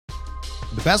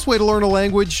The best way to learn a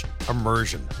language?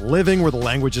 Immersion. Living where the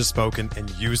language is spoken and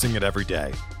using it every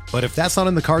day. But if that's not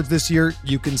in the cards this year,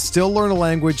 you can still learn a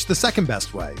language the second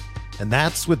best way, and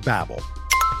that's with Babbel.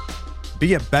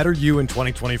 Be a better you in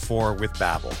 2024 with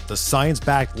Babbel, the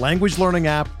science-backed language learning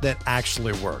app that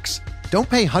actually works. Don't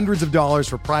pay hundreds of dollars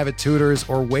for private tutors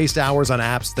or waste hours on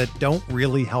apps that don't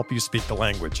really help you speak the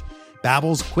language.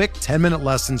 Babbel's quick 10-minute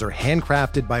lessons are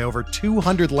handcrafted by over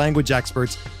 200 language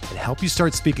experts and help you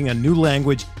start speaking a new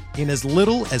language in as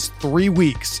little as 3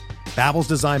 weeks. Babbel's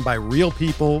designed by real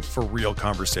people for real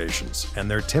conversations,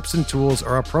 and their tips and tools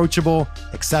are approachable,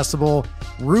 accessible,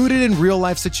 rooted in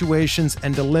real-life situations,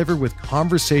 and delivered with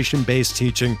conversation-based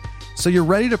teaching, so you're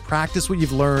ready to practice what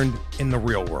you've learned in the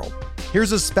real world.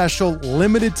 Here's a special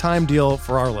limited-time deal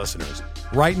for our listeners.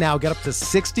 Right now, get up to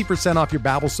 60% off your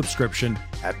Babbel subscription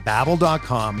at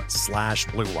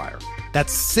babbel.com/Blue Wire.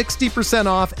 That's 60%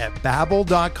 off at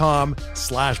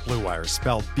babbel.com/Blue Wire,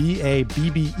 spelled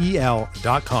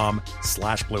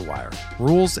BABBEL.com/Blue Wire.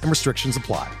 Rules and restrictions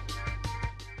apply.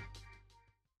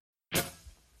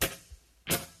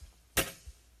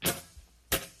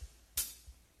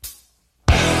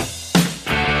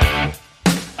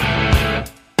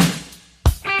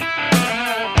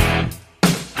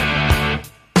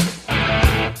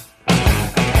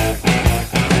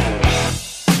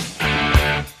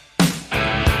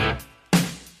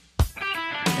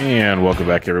 And welcome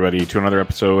back, everybody, to another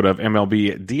episode of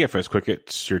MLB DFS Quick.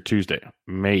 It's your Tuesday,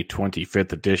 May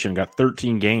 25th edition. Got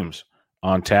 13 games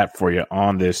on tap for you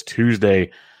on this Tuesday.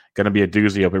 Going to be a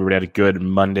doozy. Hope everybody had a good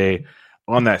Monday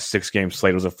on that 6-game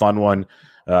slate. It was a fun one.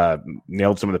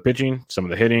 Nailed some of the pitching, some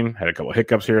of the hitting, had a couple of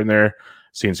hiccups here and there.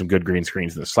 Seen some good green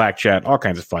screens in the Slack chat, all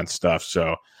kinds of fun stuff.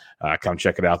 So come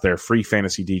check it out there. Free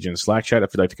Fantasy DJ in Slack chat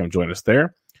if you'd like to come join us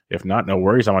there. If not, no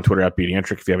worries. I'm on Twitter at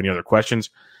BDentric. If you have any other questions,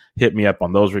 hit me up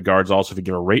on those regards. Also, if you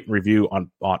give a rate and review on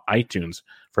iTunes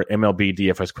for MLB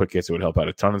DFS Quick Hits, it would help out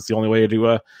a ton. It's the only way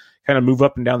to kind of move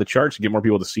up and down the charts and get more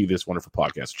people to see this wonderful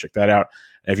podcast. So check that out.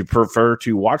 And if you prefer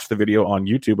to watch the video on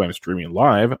YouTube, I'm streaming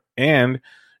live, and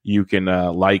you can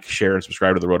like, share, and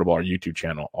subscribe to the Rotoballer YouTube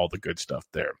channel. All the good stuff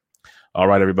there. All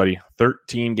right, everybody,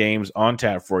 13 games on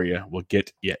tap for you. We'll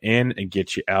get you in and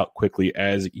get you out quickly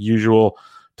as usual.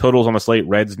 Totals on the slate: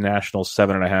 Reds, Nationals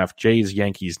 7.5, Jays,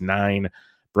 Yankees 9,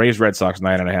 Braves, Red Sox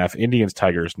 9.5, Indians,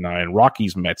 Tigers 9,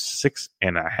 Rockies, Mets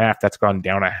 6.5. That's gone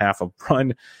down a half a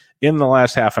run in the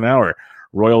last half an hour.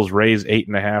 Royals, Rays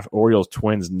 8.5, Orioles,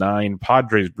 Twins 9,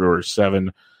 Padres, Brewers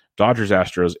 7, Dodgers,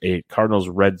 Astros 8, Cardinals,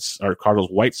 White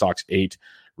Sox 8,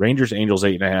 Rangers, Angels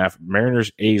 8.5, Mariners,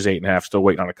 A's 8.5. Still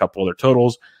waiting on a couple other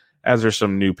totals as there's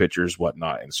some new pitchers,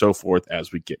 whatnot, and so forth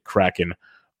as we get cracking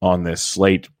on this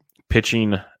slate.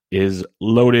 Pitching is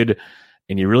loaded,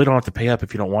 and you really don't have to pay up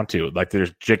if you don't want to. Like,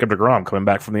 there's Jacob deGrom coming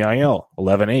back from the IL,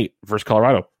 11-8 versus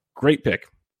Colorado. Great pick.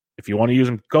 If you want to use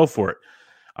him, go for it.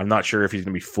 I'm not sure if he's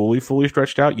going to be fully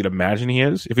stretched out. You'd imagine he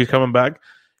is if he's coming back.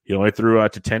 He only threw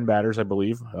to 10 batters, I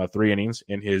believe, 3 innings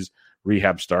in his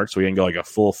rehab start, so he didn't go like a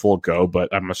full go,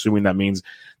 but I'm assuming that means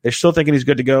they're still thinking he's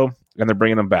good to go, and they're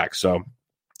bringing him back. So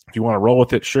if you want to roll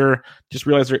with it, sure. Just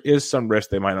realize there is some risk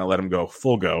they might not let him go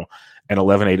full go, and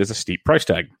 11-8 is a steep price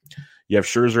tag. You have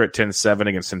Scherzer at 10-7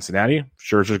 against Cincinnati.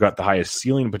 Scherzer's got the highest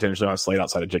ceiling potentially on a slate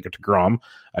outside of Jacob deGrom,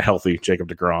 a healthy Jacob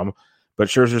deGrom. But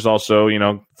Scherzer's also,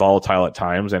 volatile at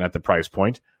times, and at the price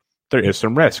point, there is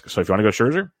some risk. So if you want to go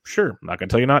Scherzer, sure. I'm not going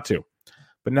to tell you not to.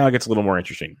 But now it gets a little more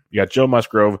interesting. You got Joe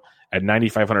Musgrove at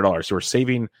 $9,500. So we're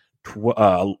saving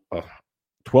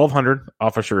 $1,200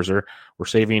 off of Scherzer. We're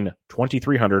saving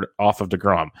 $2,300 off of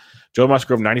deGrom. Joe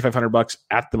Musgrove, $9,500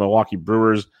 at the Milwaukee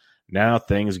Brewers. Now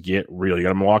things get real. You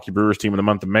got a Milwaukee Brewers team in the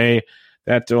month of May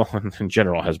that in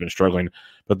general has been struggling.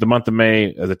 But the month of May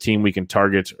is a team we can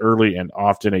target early and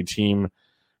often, a team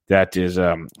that is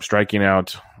striking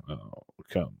out.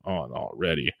 Come on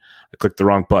already. I clicked the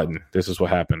wrong button. This is what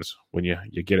happens when you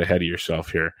get ahead of yourself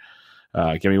here.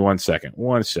 Give me 1 second.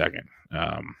 1 second.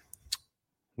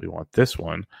 We want this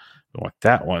one. We want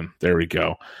that one. There we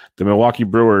go. The Milwaukee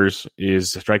Brewers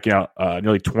is striking out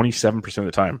nearly 27% of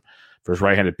the time for his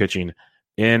right-handed pitching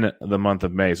in the month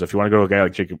of May. So if you want to go to a guy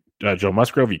like Joe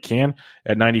Musgrove, you can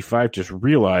at 95. Just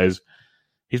realize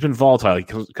he's been volatile. He's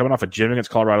coming off a gym against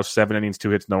Colorado, 7 innings,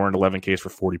 2 hits, no earned, 11 Ks for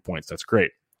 40 points. That's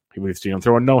great. We've seen him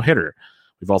throw a no-hitter.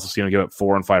 We've also seen him give up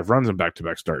 4 and 5 runs in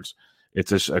back-to-back starts.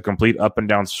 It's a complete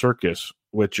up-and-down circus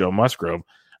with Joe Musgrove.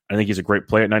 I think he's a great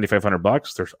play at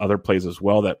 $9,500. There's other plays as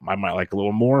well that I might like a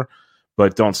little more,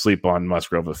 but don't sleep on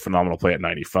Musgrove, a phenomenal play at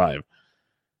 95.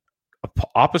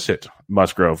 Opposite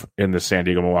Musgrove in the San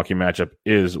Diego-Milwaukee matchup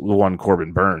is the one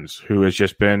Corbin Burnes, who has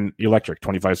just been electric,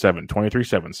 25-7,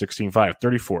 23-7, 16-5,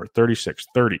 34, 36,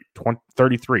 30, 20,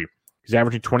 33. He's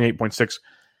averaging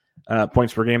 28.6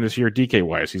 points per game this year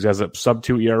DK-wise. He has a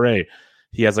sub-2 ERA.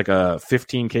 He has like a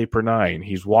 15K per nine.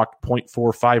 He's walked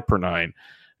 0.45 per nine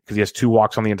because he has 2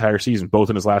 walks on the entire season, both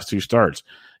in his last 2 starts.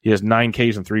 He has 9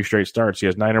 Ks in 3 straight starts. He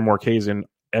has 9 or more Ks in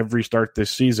every start this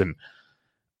season.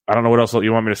 I don't know what else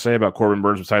you want me to say about Corbin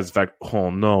Burnes besides the fact, oh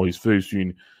no, he's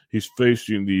facing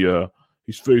the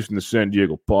San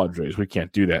Diego Padres. We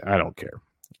can't do that. I don't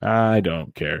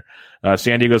care.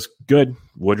 San Diego's good.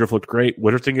 Woodruff looked great.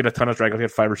 Woodruff didn't get a ton of strikeouts. He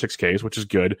had 5 or 6 Ks, which is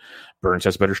good. Burnes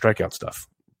has better strikeout stuff.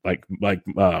 I like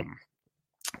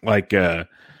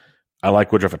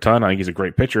Woodruff a ton. I think he's a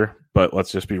great pitcher, but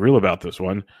let's just be real about this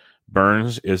one.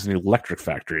 Burnes is an electric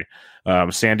factory.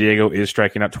 San Diego is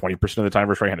striking out 20% of the time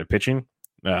versus right-handed pitching.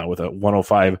 With a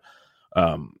 105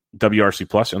 WRC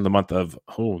plus in the month of,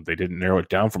 they didn't narrow it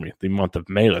down for me. The month of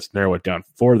May, let's narrow it down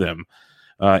for them.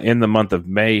 In the month of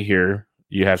May here,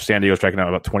 you have San Diego striking out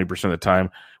about 20% of the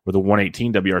time with a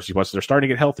 118 WRC plus. They're starting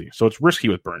to get healthy. So it's risky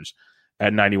with Burnes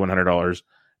at $9,100.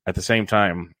 At the same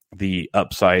time, the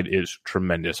upside is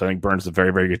tremendous. I think Burnes is a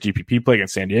very, very good GPP play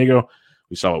against San Diego.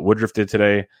 We saw what Woodruff did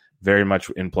today. Very much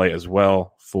in play as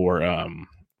well for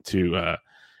to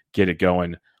get it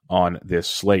going on this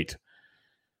slate.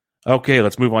 Okay,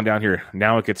 let's move on down here.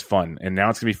 Now it gets fun, and now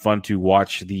it's going to be fun to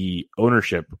watch the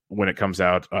ownership when it comes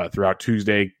out throughout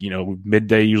Tuesday.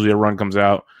 Midday, usually a run comes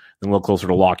out, then a little closer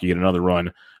to lock, you get another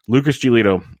run. Lucas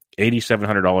Giolito,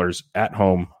 $8,700 at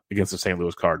home against the St.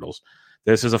 Louis Cardinals.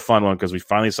 This is a fun one because we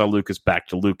finally saw Lucas back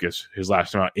to Lucas. His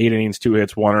last time out, 8 innings, 2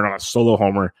 hits, 1 earned on a solo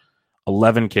homer,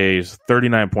 11 Ks,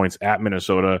 39 points at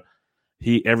Minnesota.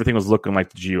 Everything was looking like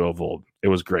the Gio of old. It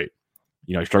was great.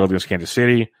 He struggled against Kansas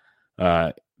City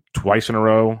twice in a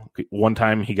row. One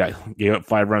time he gave up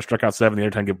 5 runs, struck out 7. The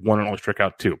other time, gave 1 and only struck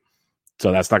out 2.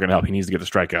 So that's not going to help. He needs to get the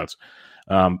strikeouts.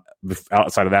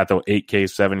 Outside of that, though, 8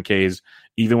 Ks, 7 Ks.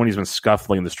 Even when he's been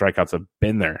scuffling, the strikeouts have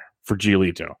been there for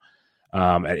Giolito.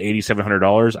 At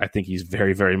 $8,700, I think he's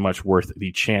very, very much worth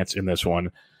the chance in this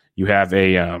one. You have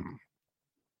a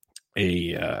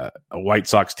White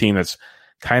Sox team that's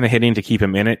kind of hitting to keep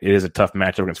him in it. It is a tough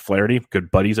matchup against Flaherty, good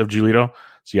buddies of Giolito.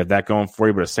 So you have that going for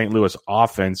you, but a St. Louis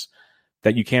offense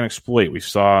that you can't exploit. We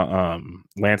saw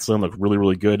Lance Lynn look really,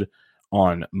 really good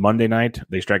on Monday night.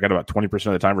 They strike out about 20%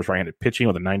 of the time versus right-handed pitching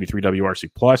with a 93 WRC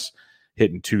plus,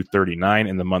 hitting 239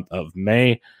 in the month of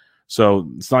May. So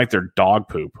it's not like they're dog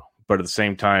poop, but at the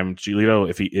same time, Giolito,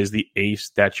 if he is the ace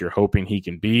that you're hoping he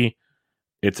can be,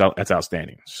 that's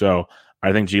outstanding. So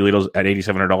I think Giolito's at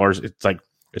 $8,700.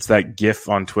 It's that GIF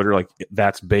on Twitter, like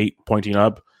that's bait pointing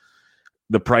up.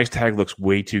 The price tag looks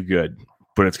way too good,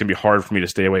 but it's going to be hard for me to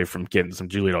stay away from getting some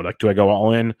Giolito. Like, do I go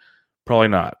all in? Probably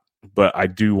not. But I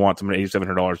do want some at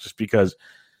 $8,700 just because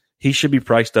he should be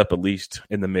priced up at least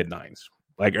in the mid-9s.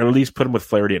 Like, or at least put him with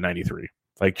Flaherty at 93.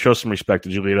 Like, show some respect to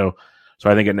Giolito. So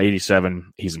I think at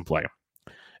 87, he's in play.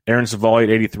 Aaron Civale at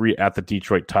 83 at the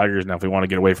Detroit Tigers. Now, if we want to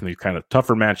get away from these kind of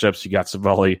tougher matchups, you got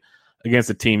Civale against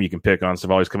a team you can pick on.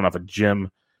 Civale's coming off a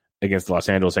gym against the Los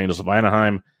Angeles Angels of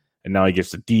Anaheim, and now he gets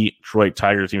the Detroit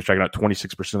Tigers team striking out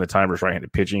 26% of the time versus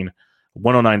right-handed pitching.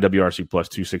 109 WRC plus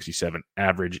 267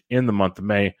 average in the month of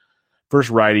May. First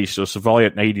righty, so Civale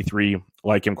at 83,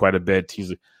 like him quite a bit.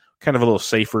 He's kind of a little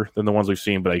safer than the ones we've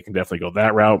seen, but you can definitely go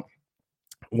that route.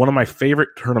 One of my favorite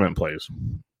tournament plays.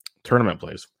 Let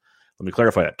me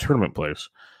clarify that. Tournament plays.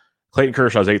 Clayton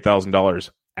Kershaw's $8,000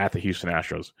 at the Houston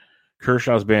Astros.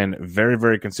 Kershaw's been very,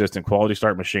 very consistent. Quality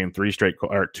start machine. 2 straight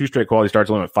quality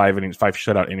starts, only with 5 innings, 5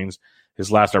 shutout innings.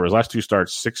 His last 2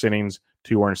 starts, 6 innings,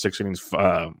 2 earned, 6 innings,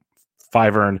 5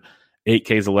 earned, 8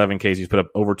 Ks, 11 Ks. He's put up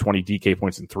over 20 DK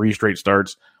points in 3 straight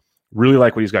starts. Really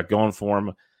like what he's got going for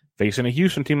him. Facing a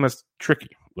Houston team that's tricky.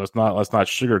 Let's not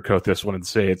sugarcoat this one and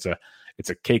say it's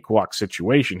a cakewalk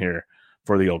situation here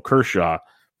for the old Kershaw.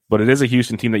 But it is a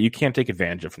Houston team that you can't take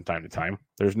advantage of from time to time.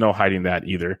 There's no hiding that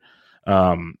either.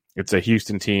 It's a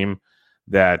Houston team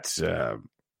that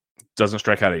doesn't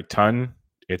strike out a ton.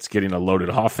 It's getting a loaded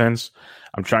offense.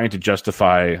 I'm trying to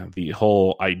justify the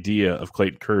whole idea of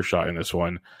Clayton Kershaw in this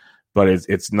one, but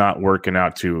it's not working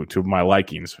out to my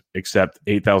likings, except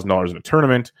 $8,000 in a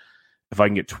tournament. If I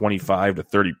can get 25 to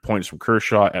 30 points from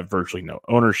Kershaw at virtually no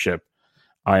ownership,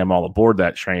 I am all aboard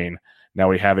that train. Now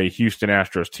we have a Houston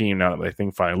Astros team now that they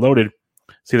think finally loaded.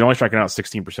 See, they're only striking out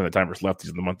 16% of the time versus lefties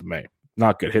in the month of May.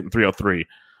 Not good. Hitting 303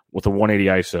 with a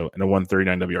 180 ISO and a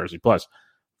 139 WRC plus.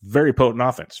 Very potent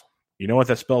offense. You know what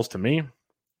that spells to me?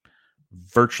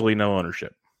 Virtually no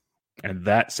ownership. And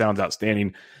that sounds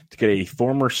outstanding to get a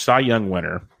former Cy Young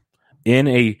winner in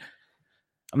a,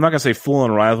 I'm not going to say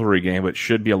full-on rivalry game, but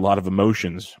should be a lot of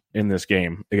emotions in this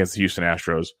game against the Houston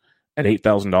Astros at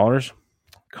 $8,000.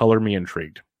 Color me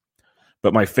intrigued.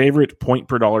 But my favorite point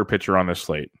per dollar pitcher on this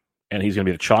slate, and he's going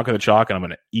to be the chalk of the chalk, and I'm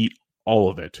going to eat all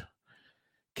of it.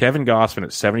 Kevin Gausman at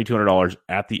 $7,200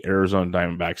 at the Arizona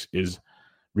Diamondbacks is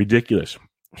ridiculous.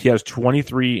 He has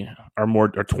 21 or more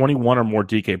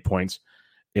DK points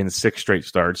in 6 straight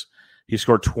starts. He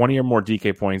scored 20 or more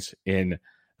DK points in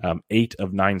 8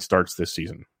 of 9 starts this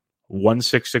season.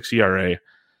 1.66 ERA.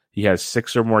 He has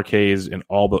 6 or more Ks in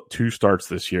all but 2 starts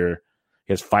this year.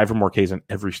 He has 5 or more Ks in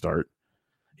every start.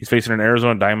 He's facing an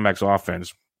Arizona Diamondbacks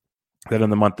offense that in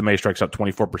the month of May strikes out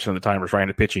 24% of the time versus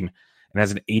right-handed pitching and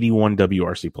has an 81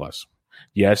 WRC+.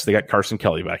 Yes, they got Carson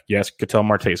Kelly back. Yes, Ketel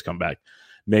Marte's come back.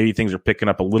 Maybe things are picking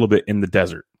up a little bit in the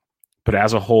desert. But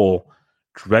as a whole,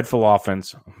 dreadful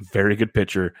offense, very good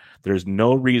pitcher. There's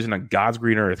no reason on God's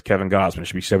green earth Kevin Gausman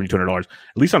should be $7,200. At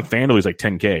least on FanDuel, he's like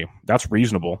 $10K. That's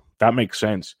reasonable. That makes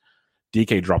sense.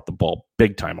 DK dropped the ball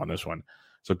big time on this one.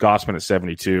 So Gausman at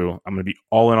 72. I'm going to be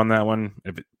all in on that one.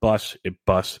 If it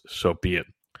busts, so be it.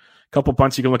 Couple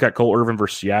punts you can look at. Cole Irvin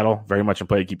versus Seattle. Very much in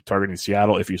play. Keep targeting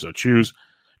Seattle if you so choose.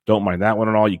 Don't mind that one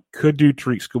at all. You could do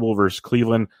Tariq Skubal versus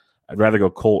Cleveland. I'd rather go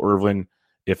Cole Irvin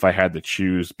if I had to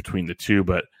choose between the two,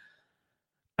 but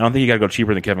I don't think you got to go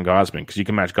cheaper than Kevin Gausman because you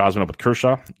can match Gausman up with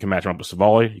Kershaw. You can match him up with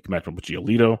Savali. You can match him up with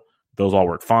Giolito. Those all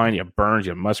work fine. You have Burns.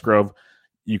 You have Musgrove.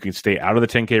 You can stay out of the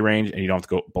 10K range, and you don't have to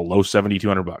go below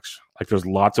 $7,200. Like, there's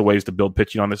lots of ways to build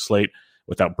pitching on this slate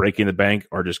without breaking the bank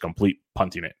or just complete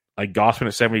punting it. Like, Gausman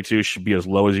at 72 should be as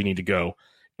low as you need to go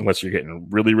unless you're getting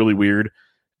really, really weird.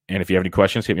 And if you have any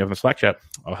questions, hit me up in the Slack chat.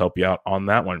 I'll help you out on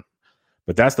that one.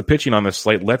 But that's the pitching on this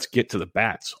slate. Let's get to the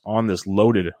bats on this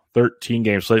loaded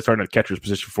 13-game slate. Starting at catcher's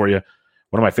position for you.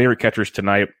 One of my favorite catchers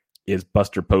tonight is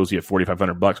Buster Posey at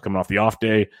 $4,500 coming off the off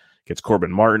day. Gets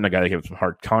Corbin Martin, a guy that gave him some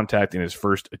hard contact in his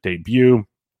first debut.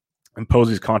 And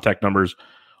Posey's contact numbers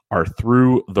are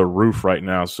through the roof right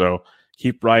now. So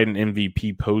keep riding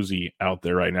MVP Posey out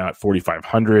there right now at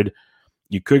 $4,500.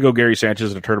 You could go Gary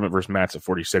Sanchez in a tournament versus Matz at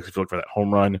 46 if you look for that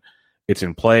home run. It's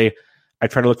in play. I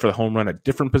try to look for the home run at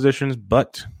different positions,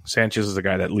 but Sanchez is a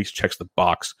guy that at least checks the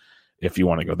box if you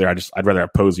want to go there. I'd rather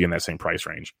have Posey in that same price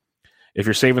range. If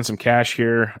you're saving some cash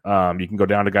here, you can go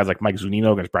down to guys like Mike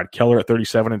Zunino against Brad Keller at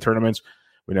 37 in tournaments.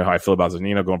 We know how I feel about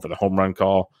Zunino going for the home run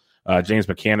call. James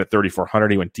McCann at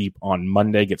 3,400. He went deep on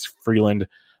Monday, gets Freeland,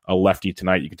 a lefty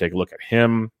tonight. You can take a look at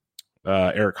him.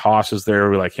 Eric Haas is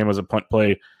there. We like him as a punt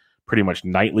play pretty much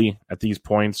nightly at these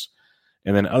points.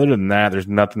 And then other than that, there's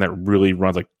nothing that really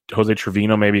runs. Like Jose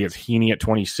Trevino maybe gets Heaney at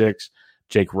 26,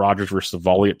 Jake Rogers versus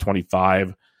Savali at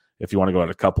 25 if you want to go at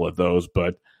a couple of those.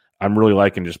 But I'm really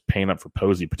liking just paying up for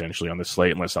Posey potentially on this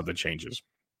slate unless something changes.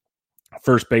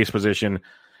 First base position,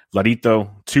 Vladito,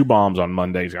 2 bombs on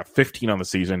Monday. He's got 15 on the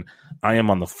season. I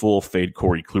am on the full fade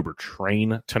Corey Kluber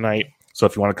train tonight. So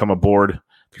if you want to come aboard,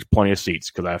 there's plenty of seats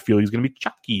because I feel he's going to be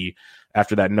chalky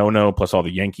after that no-no plus all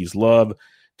the Yankees love.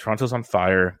 Toronto's on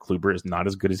fire. Kluber is not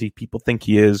as good as people think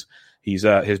he is. He's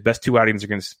his best 2 outings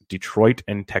against Detroit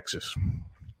and Texas.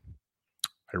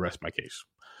 I rest my case.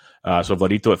 So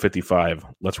Vladito at 55.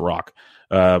 Let's rock.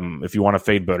 If you want to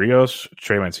fade Barrios,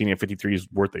 Trey Mancini at 53 is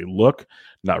worth a look.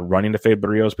 Not running to fade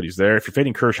Barrios, but he's there. If you're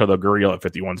fading Kershaw, though, Gurriel at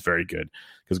 51 is very good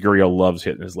because Gurriel loves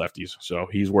hitting his lefties. So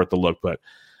he's worth the look. But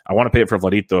I want to pay it for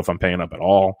Vladito if I'm paying up at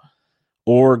all.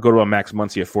 Or go to a Max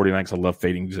Muncy at 49 because I love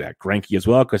fading Zach Greinke as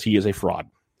well because he is a fraud.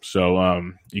 So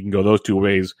you can go those 2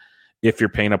 ways if you're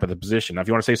paying up at the position. Now, if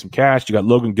you want to save some cash, you got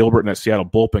Logan Gilbert in that Seattle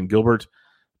bullpen. Gilbert,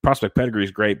 prospect pedigree is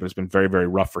great, but it's been very, very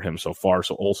rough for him so far.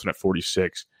 So Olsen at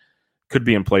 46 could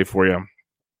be in play for you.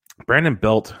 Brandon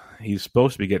Belt, he's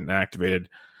supposed to be getting activated,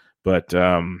 but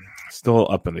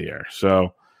still up in the air.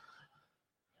 So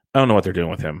I don't know what they're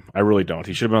doing with him. I really don't.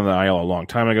 He should have been on the IL a long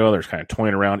time ago. They're kind of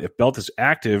toying around. If Belt is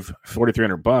active,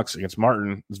 $4,300 against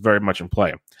Martin is very much in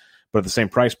play. But at the same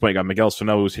price point, you got Miguel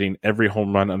Sano, who's hitting every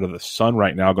home run under the sun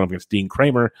right now, going up against Dean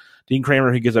Kramer. Dean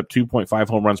Kramer, he gives up 2.5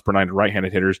 home runs per 9 to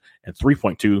right-handed hitters and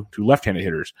 3.2 to left-handed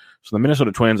hitters. So the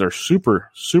Minnesota Twins are super,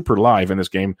 super live in this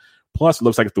game. Plus, it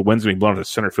looks like if the wind's being blown to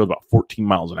center field about 14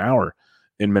 miles an hour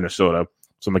in Minnesota.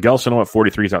 So Miguel Sano at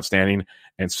 43 is outstanding,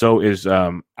 and so is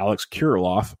Alex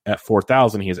Kirilloff at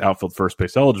 4,000. He is outfield first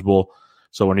base eligible.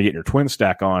 So when you get your twin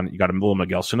stack on, you got a little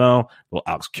Miguel Sano, a little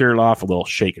Alex Kirilloff, a little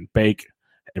shake and bake.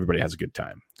 Everybody has a good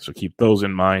time. So keep those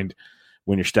in mind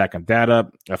when you're stacking that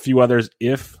up. A few others,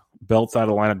 if Belt's out of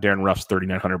the lineup, Darren Ruff's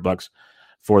 $3,900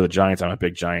 for the Giants. I'm a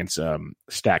big Giants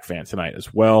stack fan tonight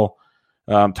as well.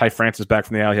 Ty France back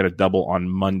from the alley. He had a double on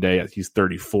Monday. He's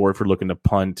 34 if you're looking to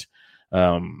punt.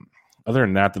 Other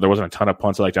than that, there wasn't a ton of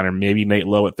punts I like down there. Maybe Nate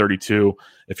Lowe at 32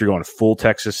 if you're going full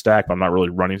Texas stack, but I'm not really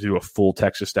running to do a full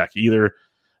Texas stack either.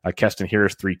 Keston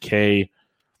Harris, 3K.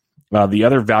 The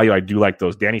other value I do like, though,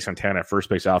 is Danny Santana at first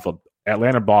base outfield.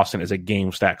 Atlanta-Boston is a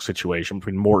game stack situation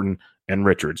between Morton and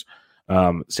Richards.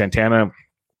 Santana,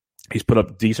 he's put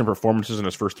up decent performances in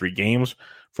his first 3 games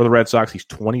for the Red Sox. He's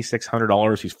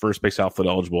 $2,600. He's first base outfield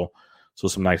eligible. So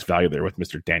some nice value there with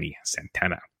Mr. Danny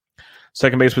Santana.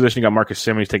 Second base position, you got Marcus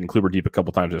Semien. He's taken Kluber deep a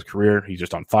couple times in his career. He's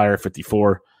just on fire,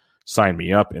 54. Sign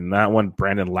me up in that one.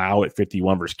 Brandon Lau at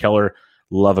 51 versus Keller.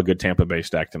 Love a good Tampa Bay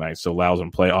stack tonight. So Lau's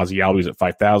in play. Ozzie Albies at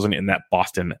 5,000 in that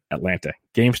Boston-Atlanta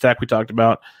game stack we talked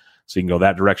about. So you can go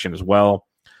that direction as well.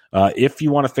 If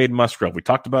you want to fade Musgrove, we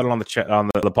talked about it on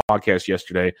the podcast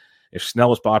yesterday. If Snell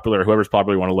was popular, whoever's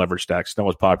popular, you want to leverage stack. Snell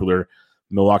was popular.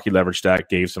 Milwaukee leverage stack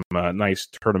gave some nice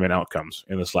tournament outcomes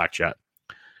in the Slack chat.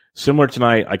 Similar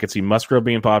tonight, I could see Musgrove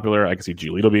being popular. I could see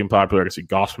Giolito being popular. I could see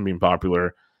Gossman being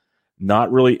popular.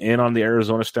 Not really in on the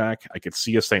Arizona stack. I could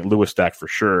see a St. Louis stack for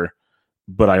sure.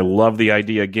 But I love the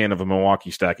idea, again, of a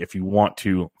Milwaukee stack if you want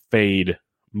to fade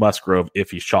Musgrove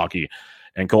if he's chalky.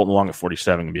 And Colton Long at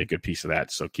 47 can be a good piece of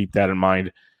that. So keep that in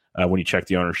mind when you check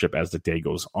the ownership as the day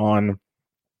goes on.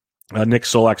 Nick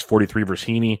Solak's 43 versus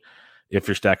Heaney. If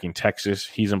you're stacking Texas,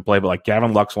 he's in play. But like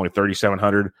Gavin Lux, only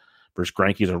 3,700 versus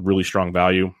Greinke is a really strong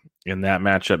value in that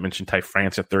matchup. Mentioned Ty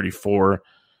France at 34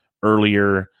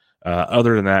 earlier.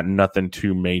 Other than that, nothing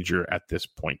too major at this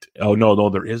point. Oh, no,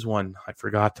 there is one. I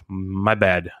forgot. My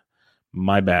bad.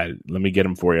 Let me get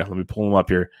him for you. Let me pull him up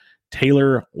here.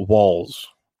 Taylor Walls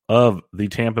of the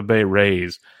Tampa Bay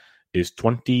Rays is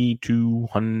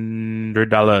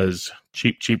 $2,200.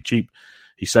 Cheap.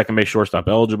 He's second base shortstop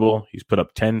eligible. He's put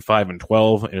up 10, 5, and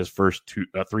 12 in his first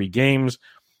 3 games.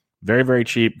 Very, very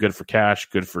cheap. Good for cash.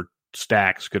 Good for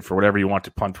stacks. Good for whatever you want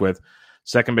to punt with.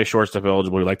 Second base shortstop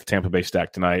eligible. You like the Tampa Bay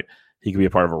stack tonight. He could be a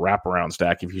part of a wraparound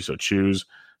stack if you so choose.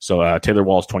 So Taylor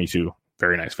Walls, 22.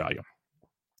 Very nice value.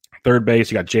 Third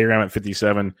base, you got J-Ram at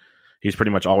 57. He's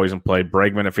pretty much always in play.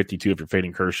 Bregman at 52 if you're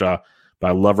fading Kershaw. But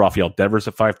I love Rafael Devers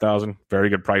at 5,000. Very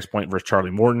good price point versus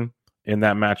Charlie Morton in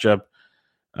that matchup.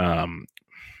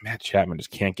 Matt Chapman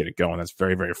just can't get it going. That's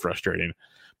very, very frustrating.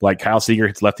 Like Kyle Seager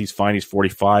hits lefties fine. He's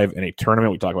 45 in a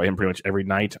tournament. We talk about him pretty much every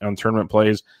night on tournament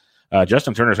plays.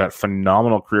 Justin Turner's got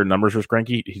phenomenal career numbers with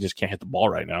Greinke. He just can't hit the ball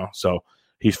right now. So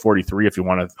he's 43 if you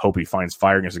want to hope he finds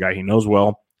fire against a guy he knows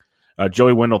well.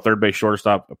 Joey Wendell, third base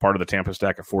shortstop, a part of the Tampa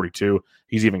stack at 42.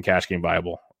 He's even cash game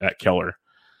viable at Keller.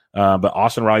 But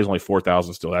Austin Riley's only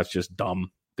 4,000 still. That's just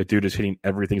dumb. The dude is hitting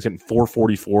everything. He's hitting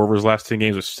 444 over his last 10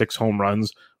 games with 6 home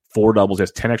runs, 4 doubles. He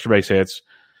has 10 extra base hits.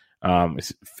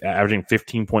 He's averaging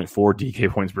 15.4 DK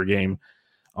points per game.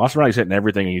 Austin Riley's hitting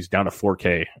everything, and he's down to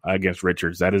 4K against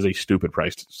Richards. That is a stupid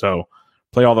price. So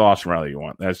play all the Austin Riley you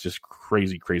want. That's just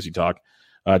crazy, crazy talk.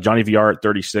 Johnny VR at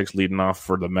 36, leading off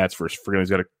for the Mets versus Freeland. He's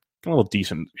got a little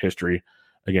decent history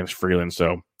against Freeland,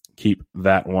 so keep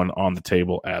that one on the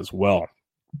table as well.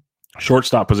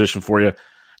 Shortstop position for you.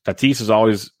 Tatis is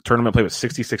always tournament play with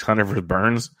 6,600 versus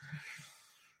Burns. I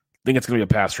think it's going to be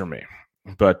a pass for me.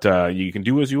 But you can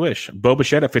do as you wish. Bo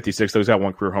Bichette at 56, though, he's got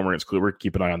 1 career homer against Kluber.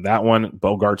 Keep an eye on that one.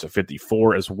 Bogart's at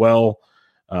 54 as well.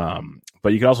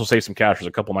 But you can also save some cash. There's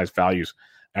a couple nice values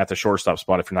at the shortstop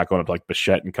spot if you're not going to like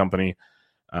Bichette and company.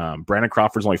 Brandon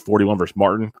Crawford's only 41 versus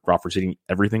Martin. Crawford's hitting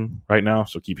everything right now,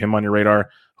 so keep him on your radar.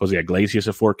 Jose Iglesias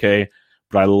at 4K.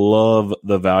 But I love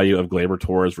the value of Gleyber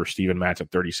Torres versus Steven Matz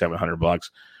at $3,700.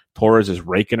 Torres is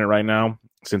raking it right now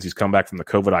since he's come back from the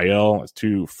COVID IL. It's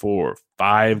 2, 4,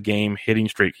 5 game hitting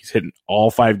streak. He's hitting all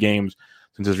 5 games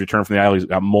since his return from the IL. He's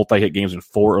got multi-hit games in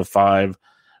 4 of 5.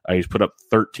 He's put up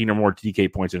 13 or more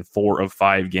DK points in 4 of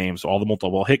 5 games. So all the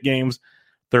multiple hit games,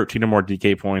 13 or more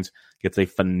DK points. Gets a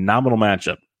phenomenal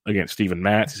matchup against Steven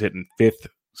Matz. He's hitting 5th,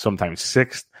 sometimes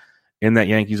 6th in that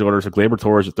Yankees order. So Gleyber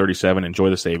Torres at 37. Enjoy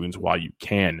the savings while you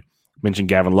can. Mentioned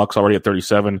Gavin Lux already at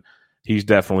 37. He's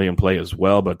definitely in play as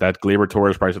well, but that Gleyber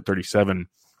Torres price at 37,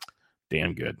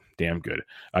 damn good.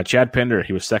 Chad Pinder,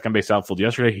 he was second base outfield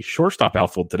yesterday. He's shortstop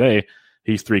outfield today.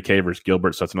 He's 3K versus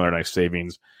Gilbert, so that's another nice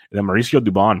savings. And then Mauricio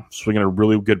Dubon, swinging a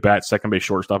really good bat, second base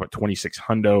shortstop at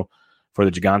 2,600 for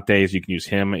the Gigantes. You can use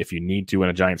him if you need to in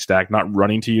a giant stack. Not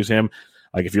running to use him.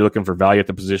 Like if you're looking for value at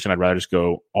the position, I'd rather just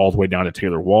go all the way down to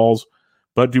Taylor Walls.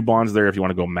 But Dubon's there if you want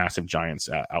to go massive Giants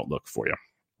outlook for you.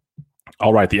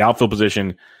 All right, the outfield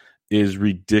position is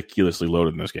ridiculously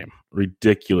loaded in this game.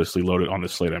 Ridiculously loaded on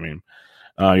this slate, I mean.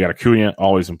 You got Acuna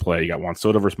always in play. You got Juan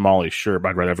Soto versus Molly, sure, but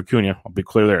I'd rather have Acuna. I'll be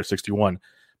clear there at 61.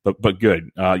 But good.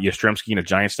 Yastrzemski in a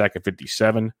giant stack at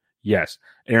 57. Yes.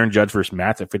 Aaron Judge versus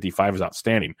Mats at 55 is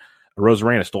outstanding.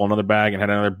 Rosarena stole another bag and had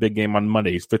another big game on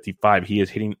Monday. He's 55. He is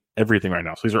hitting everything right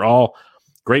now. So these are all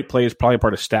great plays, probably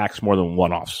part of stacks more than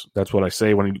one-offs. That's what I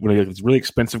say when you get these really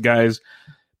expensive guys.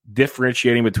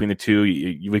 Differentiating between the two,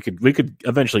 we could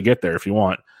eventually get there if you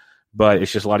want, but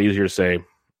it's just a lot easier to say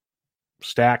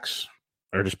stacks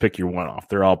or just pick your one-off.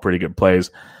 They're all pretty good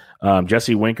plays.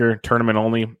 Jesse Winker, tournament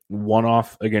only,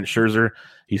 one-off against Scherzer.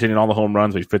 He's hitting all the home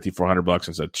runs, but he's $5,400,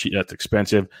 and so that's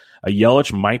expensive.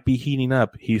 Yelich might be heating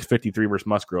up. He's 53 versus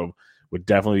Musgrove. Would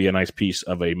definitely be a nice piece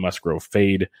of a Musgrove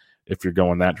fade if you're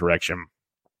going that direction.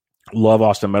 Love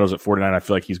Austin Meadows at 49. I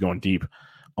feel like he's going deep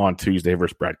on Tuesday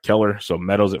versus Brad Keller. So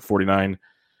Meadows at 49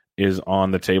 is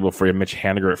on the table for you. Mitch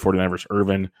Haniger at 49 versus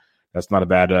Irvin. That's not a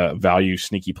bad value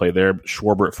sneaky play there.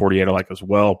 Schwarber at 48 I like as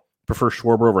well. Prefer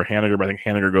Schwarber over Haniger, but I think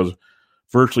Haniger goes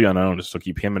virtually unowned, so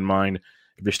keep him in mind.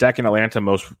 If you're stacking Atlanta,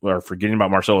 most are forgetting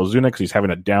about Marcell Ozuna because he's having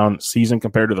a down season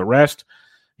compared to the rest.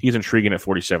 He's intriguing at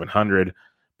 4,700.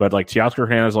 But like Teoscar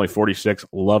Hernandez, only 46.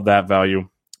 Love that value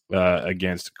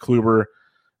against Kluber.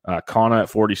 Kana at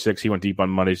 46. He went deep on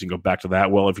Monday, so you can go back to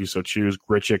that well if you so choose.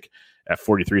 Grichuk at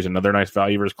 43 is another nice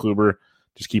value versus Kluber.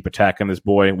 Just keep attacking this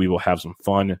boy. We will have some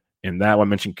fun in that one. I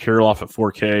mentioned Kirilloff at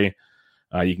 4K.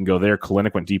 You can go there.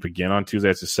 Kalinick went deep again on Tuesday.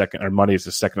 It's the second, or Monday is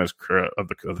the second of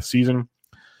the season.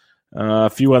 A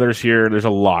few others here. There's a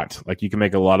lot. Like you can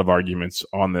make a lot of arguments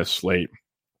on this slate.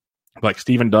 Like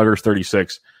Steven Duggar's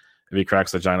 36. If he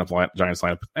cracks the Giants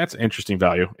lineup, that's interesting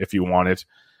value if you want it.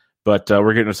 But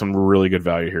we're getting to some really good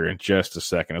value here in just a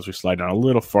second as we slide down a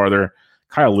little farther.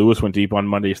 Kyle Lewis went deep on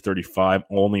Monday. He's 35,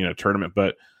 only in a tournament.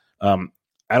 But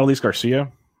Adolis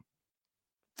Garcia,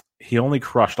 he only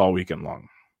crushed all weekend long.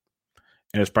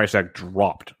 And his price tag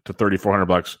dropped to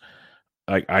 $3,400.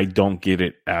 I don't get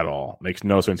it at all. Makes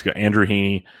no sense. You got Andrew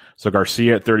Heaney. So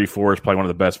Garcia at 34 is probably one of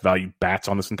the best value bats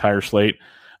on this entire slate.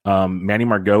 Manny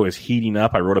Margot is heating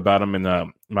up. I wrote about him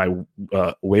in my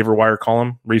waiver wire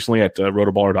column recently at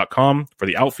rotoballer.com for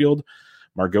the outfield.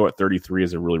 Margot at 33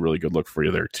 is a really, really good look for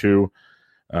you there too.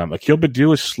 Akil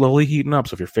Baddoo is slowly heating up.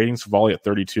 So if you're fading Savali at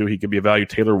 32, he could be a value.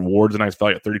 Taylor Ward's a nice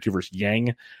value at 32 versus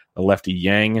Yang, a lefty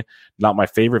Yang. Not my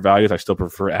favorite values. I still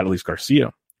prefer Adolis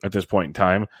Garcia at this point in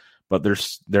time, but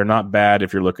they're not bad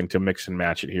if you're looking to mix and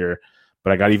match it here.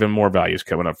 But I got even more values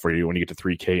coming up for you when you get to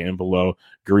 3K and below.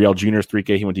 Gurriel Jr.'s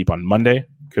 3K. He went deep on Monday.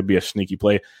 Could be a sneaky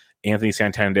play. Anthony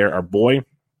Santander, our boy,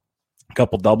 a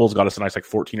couple doubles, got us a nice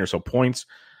 14 or so points.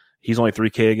 He's only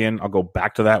 3K again. I'll go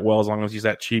back to that well as long as he's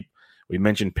that cheap. We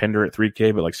mentioned Pinder at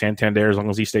 3K, but Santander, as long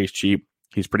as he stays cheap,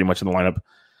 he's pretty much in the lineup,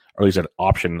 or at least an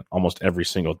option almost every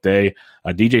single day.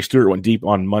 DJ Stewart went deep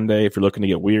on Monday. If you're looking to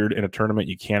get weird in a tournament,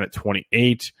 you can at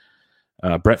 28.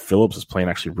 Brett Phillips is playing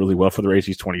actually really well for the Rays.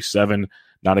 He's 27.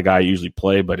 Not a guy I usually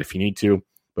play, but if you need to.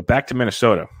 But back to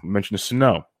Minnesota. We mentioned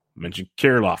Sano. We mentioned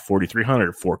Kirilloff,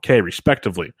 4,300, 4K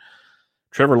respectively.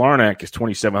 Trevor Larnach is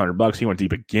 $2,700. He went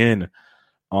deep again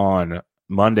on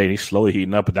Monday, and he's slowly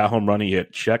heating up. But that home run he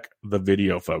hit, check the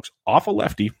video, folks. Off a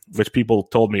lefty, which people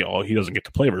told me, he doesn't get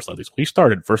to play versus lefties. Well, he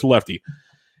started first lefty.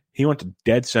 He went to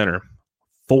dead center,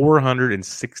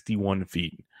 461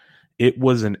 feet. It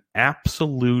was an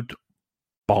absolute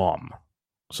bomb.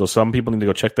 So some people need to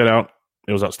go check that out.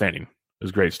 It was outstanding. It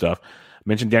was great stuff. I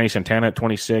mentioned Danny Santana at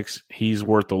 26. He's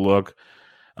worth a look.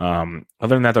 Other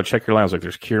than that, though, check your lines.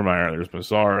 There's Kiermaier, there's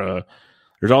Mazzara.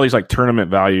 There's all these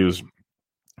tournament values.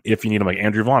 If you need them,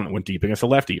 Andrew Vaughn went deep against a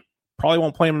lefty. Probably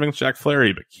won't play him against Jack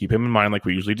Flaherty, but keep him in mind like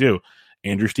we usually do.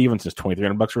 Andrew Stevenson's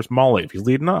 $2,300 versus Molly. If he's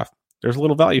leading off, there's a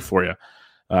little value for you.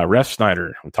 Ref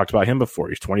Snyder, we talked about him before.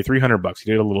 He's $2,300.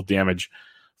 He did a little damage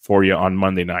for you on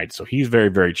Monday night. So he's very,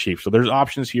 very cheap. So there's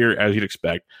options here as you'd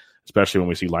expect, especially when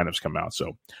we see lineups come out.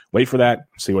 So wait for that,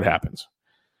 see what happens.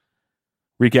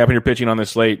 Recapping your pitching on this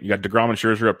slate, you got DeGrom and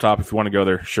Scherzer up top if you want to go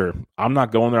there. Sure. I'm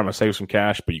not going there. I'm going to save some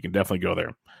cash, but you can definitely go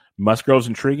there. Musgrove's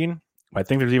intriguing. I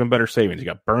think there's even better savings. You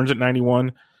got Burns at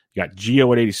 91. You got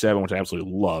Gio at 87, which I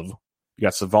absolutely love. You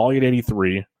got Savali at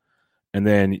 83. And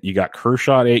then you got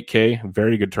Kershaw at 8K.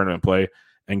 Very good tournament play.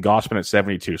 And Gausman at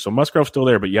 72. So Musgrove's still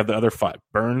there, but you have the other five.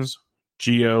 Burns,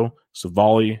 Gio,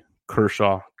 Savali,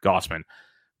 Kershaw, Gausman.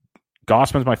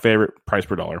 Gausman's my favorite price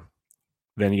per dollar.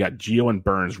 Then you got Gio and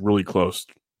Burns really close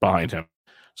behind him.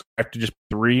 So after just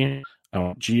three, I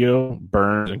want Gio,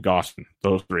 Burns, and Gausman.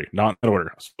 Those three, not in that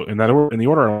order. So in the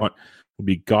order I want would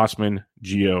be Gausman,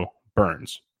 Gio,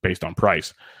 Burns, based on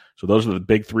price. So those are the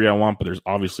big three I want, but there's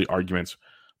obviously arguments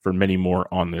for many more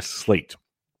on this slate.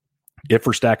 If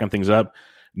we're stacking things up,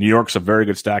 New York's a very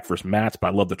good stack versus Mats, but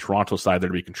I love the Toronto side there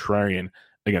to be contrarian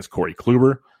against Corey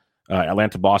Kluber.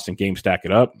 Atlanta, Boston, game stack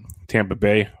it up. Tampa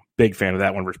Bay, big fan of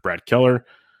that one versus Brad Keller.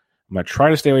 I'm going to try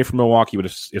to stay away from Milwaukee, but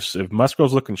if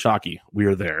Musgrove's looking chalky, we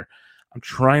are there. I'm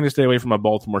trying to stay away from my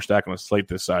Baltimore stack on a slate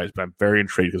this size, but I'm very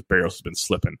intrigued because Barrios has been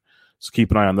slipping. So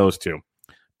keep an eye on those two.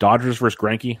 Dodgers versus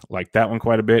Greinke, like that one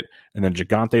quite a bit. And then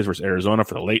Gigantes versus Arizona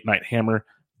for the late night hammer.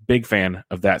 Big fan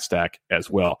of that stack as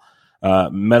well.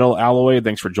 Metal Alloy,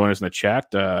 thanks for joining us in the chat.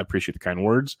 I appreciate the kind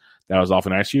words. That was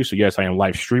awfully nice of you. So yes, I am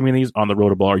live streaming these on the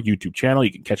Rotoballer YouTube channel.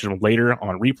 You can catch them later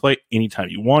on replay anytime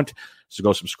you want. So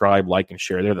go subscribe, like, and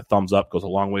share there. The thumbs up goes a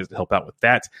long way to help out with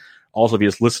that. Also, if you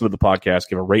just listen to the podcast,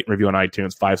 give a rate and review on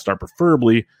iTunes, 5-star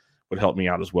preferably, would help me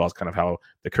out as well. It's kind of how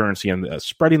the currency and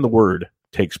spreading the word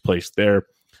takes place there.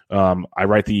 I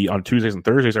write on Tuesdays and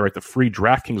Thursdays, I write the free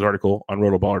DraftKings article on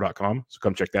rotoballer.com. So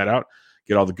come check that out.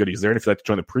 Get all the goodies there. And if you'd like to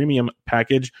join the premium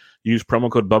package, use promo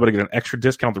code Bubba to get an extra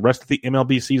discount the rest of the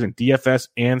MLB season, DFS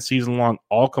and season long,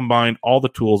 all combined, all the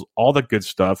tools, all the good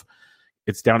stuff.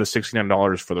 It's down to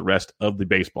 $69 for the rest of the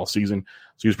baseball season.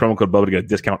 So use promo code Bubba to get a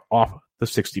discount off the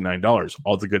 $69.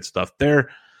 All the good stuff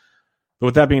there. But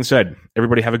with that being said,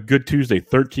 everybody have a good Tuesday.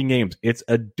 13 games. It's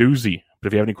a doozy. But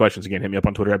if you have any questions, again, hit me up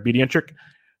on Twitter at BDentric.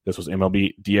 This was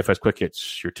MLB DFS Quick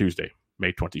Hits, your Tuesday,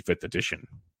 May 25th edition.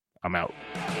 I'm out.